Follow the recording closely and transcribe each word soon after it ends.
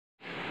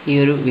ഈ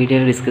ഒരു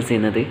വീഡിയോയിൽ ഡിസ്കസ്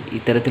ചെയ്യുന്നത്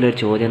ഇത്തരത്തിലൊരു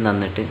ചോദ്യം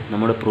തന്നിട്ട്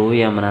നമ്മൾ പ്രൂവ്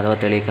ചെയ്യാൻ പറഞ്ഞത് അഥവാ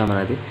തെളിയിക്കാൻ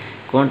പറഞ്ഞത്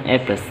കോൺ A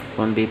plus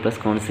cone B plus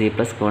cone C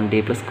plus cone D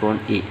plus cone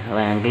E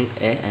അഥവാ angle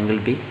A angle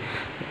B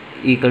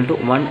equal to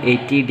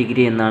 180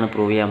 degree എന്നാണ്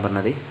പ്രൂവ് ചെയ്യാൻ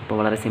പറഞ്ഞത്. അപ്പോൾ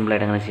വളരെ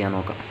സിമ്പിളായിട്ട് അങ്ങനെ ചെയ്യാൻ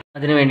നോക്കാം.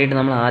 അതിന് വേണ്ടിയിട്ട്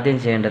നമ്മൾ ആദ്യം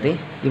ചെയ്യേണ്ടത്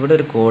ഇവിടെ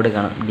ഒരു കോഡ്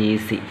കാണാം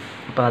DC.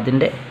 അപ്പോൾ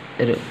അതിൻ്റെ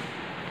ഒരു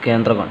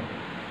കേന്ദ്രകോൺ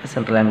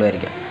സെൻട്രൽ ആംഗിൾ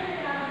വരയ്ക്കാം.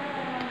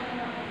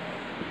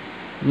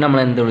 നമ്മൾ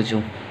എന്ത് വിളിച്ചു?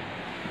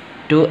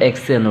 2x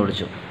എന്ന്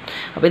വിളിച്ചു.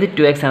 അപ്പോൾ ഇത്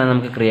 2x ആണെന്ന്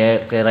നമുക്ക്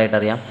ക്ലിയർ ആയിട്ട്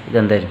അറിയാം.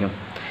 ഇതെന്തായിരിക്കും?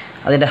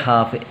 അതിൻ്റെ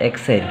ഹാഫ് x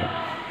ആയിരിക്കും.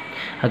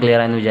 അത് ക്ലിയർ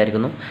ആയെന്ന്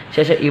വിചാരിക്കുന്നു.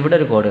 ശേഷം ഇവിടെ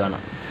ഒരു കോഡ്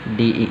കാണാം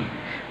DE.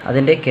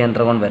 അതിൻ്റെ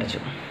കേന്ദ്രകോൺ വരച്ചു.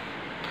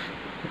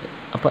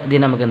 അപ്പോൾ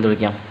ഇതിനെ നമുക്ക് എന്ത്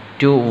വിളിക്കാം?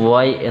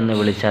 2y എന്ന്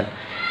വിളിച്ചാൽ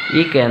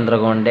ഈ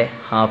കേന്ദ്രകോണിൻ്റെ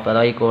ഹാഫ്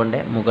അഥവാ ഈ കോണിൻ്റെ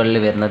മുകളിൽ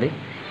വരുന്നത്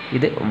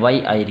ഇത് y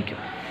ആയിരിക്കും.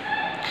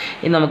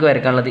 ഇനി നമുക്ക്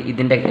വരയ്ക്കാനുള്ളത്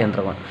ഇതിൻ്റെ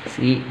കേന്ദ്രകോൺ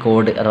ഈ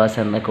കോഡ് അഥവാ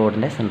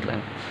കോഡിൻ്റെ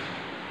സെൻറ്ററാണ്.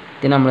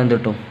 ഇതിന് നമ്മൾ എന്ത്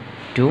കിട്ടും?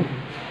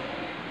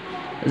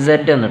 2z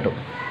എന്ന് കിട്ടും.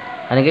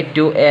 അല്ലെങ്കിൽ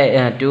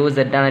 2z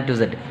ആണ്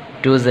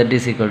 2z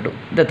ഈസ് ഈക്വൽ ടു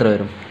ഇത് എത്ര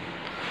വരും?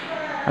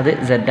 അത്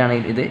z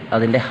ആണെങ്കിൽ ഇത്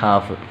അതിൻ്റെ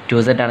ഹാഫ്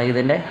 2z ആണെങ്കിൽ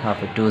ഇതിൻ്റെ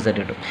ഹാഫ് 2z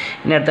കിട്ടും.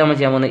 ഇനി അടുത്ത നമ്മൾ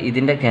ചെയ്യാൻ പോകുന്നത്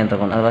ഇതിൻ്റെ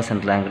കേന്ദ്രകോൺ അഥവാ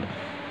സെൻട്രൽ ആംഗിൾ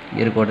ഈ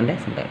ഒരു കോഡിൻ്റെ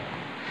സെൻട്രൽ ആംഗിൾ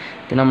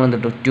ഇത് നമ്മൾ എന്ത്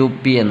കിട്ടും?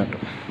 2p എന്ന്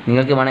കിട്ടും.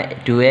 നിങ്ങൾക്ക് വേണേൽ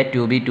 2a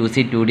 2b 2c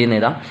 2d എന്ന്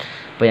എഴുതാം.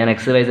 അപ്പോൾ ഞാൻ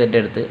XY Z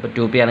എടുത്ത് ഇപ്പോൾ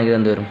 2p ആണെങ്കിൽ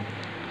എന്ത് വരും?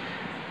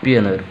 p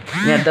എന്ന് വരും.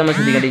 ഇനി അടുത്ത നമ്മൾ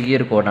ശ്രദ്ധിക്കേണ്ടത് ഈ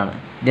ഒരു കോഡാണ്.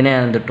 ഇതിനെ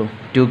ഞാൻ എന്ത് കിട്ടും?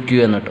 2q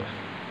എന്ന് കിട്ടും.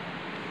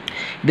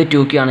 ഇത്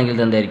 2q ആണെങ്കിൽ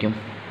ഇത് എന്തായിരിക്കും?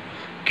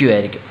 q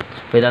ആയിരിക്കും.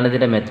 അപ്പോൾ ഇതാണ്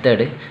ഇതിൻ്റെ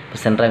മെത്തേഡ്. ഇപ്പോൾ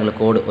സെൻട്രൽ ആംഗിൾ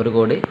കോഡ് ഒരു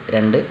കോഡ്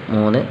 2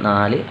 3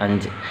 4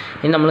 5.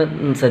 ഇനി നമ്മൾ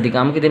ശ്രദ്ധിക്കാം,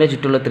 നമുക്ക് ഇതിൻ്റെ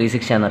ചുറ്റുള്ള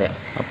 360 ആണെന്നറിയാം.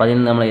 അപ്പോൾ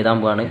അതിന് നമ്മൾ എഴുതാൻ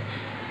പോവാണ്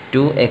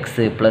 2x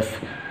plus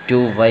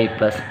 2y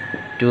plus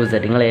 2z.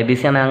 നിങ്ങൾ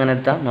ABC ആണ് അങ്ങനെ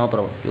എടുത്താൽ no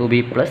problem. 2b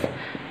plus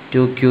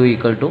 2q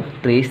equal to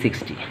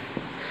 360.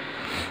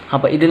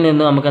 അപ്പോൾ ഇതിൽ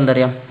നിന്ന് നമുക്ക്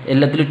എന്തറിയാം?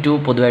 എല്ലാത്തിലും 2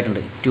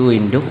 പൊതുവായിട്ടുണ്ട്. 2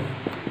 into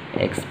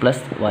X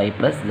plus Y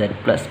plus z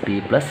plus p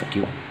plus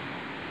q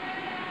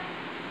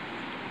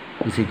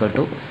is equal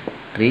to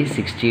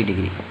 360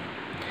 degree.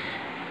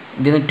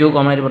 ഇതിന് 2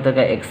 കോമൺ ആയിട്ട്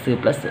പുറത്തേക്ക് X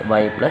plus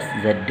Y plus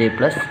z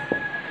plus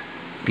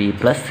p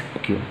plus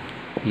q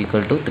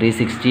equal to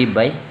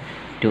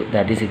 360/2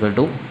 that is equal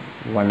to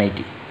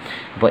 180.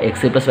 അപ്പോൾ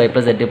X plus Y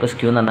plus z plus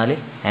q എന്ന് പറഞ്ഞാൽ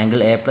angle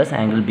A plus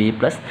angle B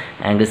plus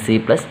angle C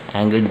plus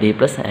angle D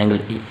plus angle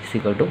E is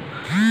equal to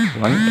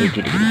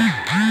 180 degree.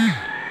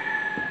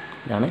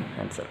 ഇതാണ്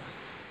answer.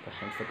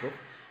 Answer proof.